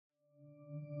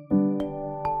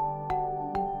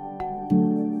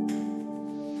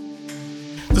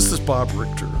Bob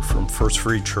Richter from First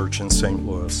Free Church in St.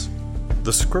 Louis.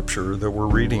 The scripture that we're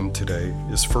reading today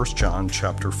is 1 John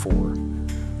chapter 4.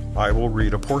 I will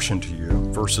read a portion to you,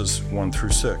 verses 1 through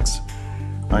 6.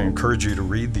 I encourage you to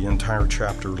read the entire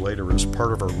chapter later as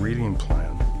part of our reading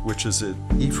plan, which is at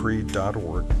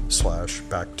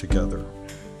efree.org/backtogether.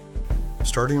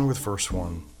 Starting with verse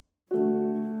 1.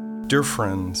 Dear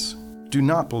friends, do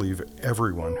not believe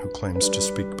everyone who claims to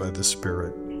speak by the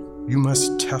Spirit. You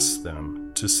must test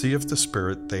them to see if the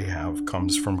Spirit they have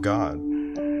comes from God.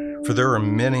 For there are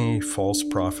many false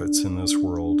prophets in this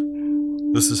world.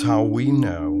 This is how we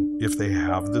know if they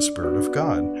have the Spirit of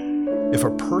God. If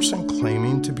a person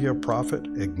claiming to be a prophet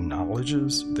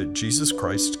acknowledges that Jesus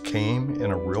Christ came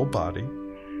in a real body,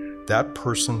 that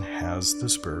person has the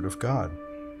Spirit of God.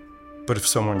 But if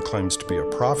someone claims to be a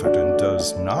prophet and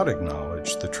does not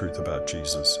acknowledge the truth about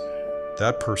Jesus,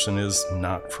 that person is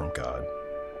not from God.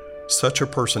 Such a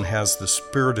person has the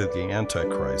spirit of the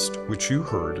Antichrist, which you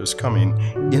heard is coming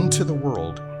into the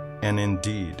world and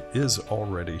indeed is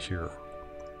already here.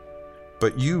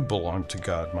 But you belong to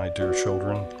God, my dear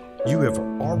children. You have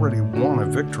already won a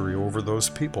victory over those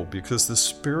people because the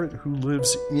Spirit who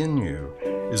lives in you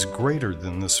is greater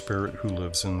than the spirit who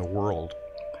lives in the world.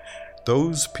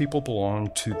 Those people belong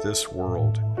to this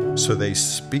world, so they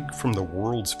speak from the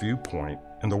world's viewpoint,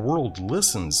 and the world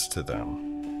listens to them.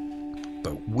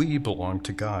 But we belong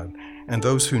to God, and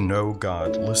those who know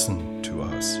God listen to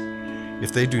us.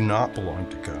 If they do not belong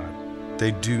to God,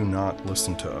 they do not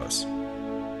listen to us.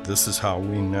 This is how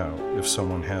we know if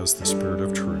someone has the spirit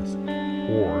of truth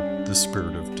or the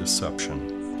spirit of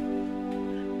deception.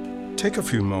 Take a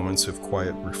few moments of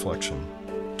quiet reflection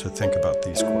to think about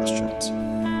these questions.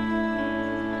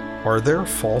 Are there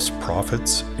false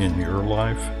prophets in your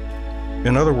life?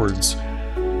 In other words,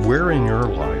 where in your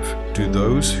life do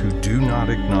those who do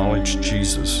not acknowledge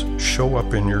Jesus show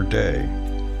up in your day?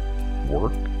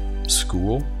 Work,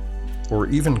 school, or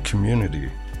even community?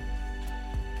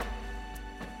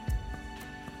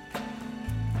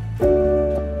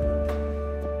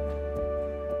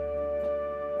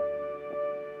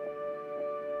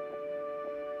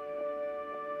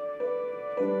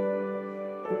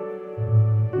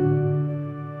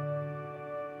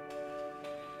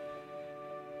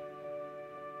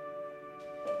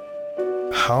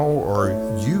 How are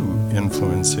you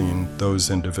influencing those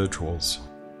individuals?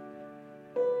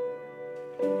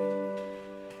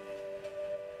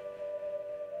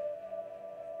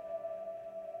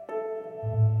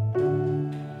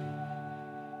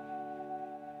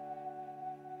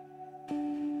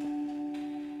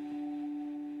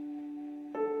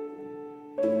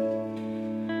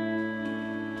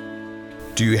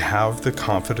 Do you have the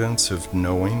confidence of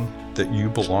knowing that you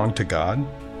belong to God?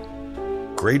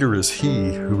 Greater is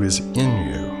He who is in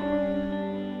you.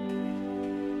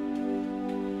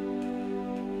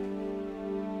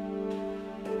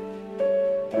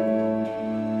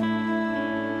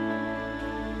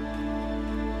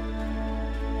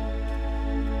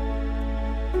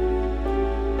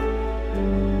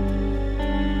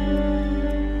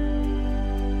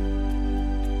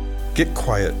 Get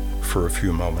quiet for a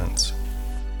few moments.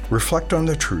 Reflect on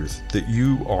the truth that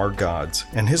you are God's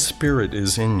and His Spirit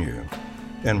is in you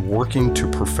and working to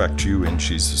perfect you in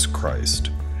Jesus Christ.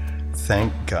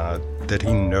 Thank God that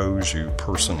He knows you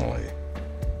personally.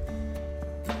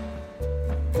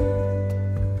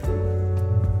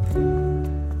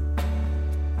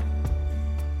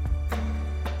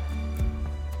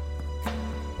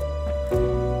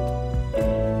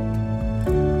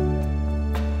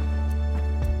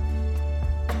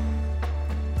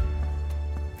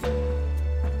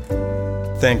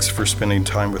 Thanks for spending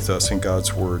time with us in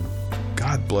God's Word.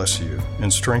 God bless you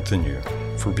and strengthen you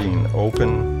for being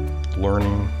open,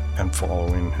 learning, and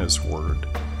following His Word.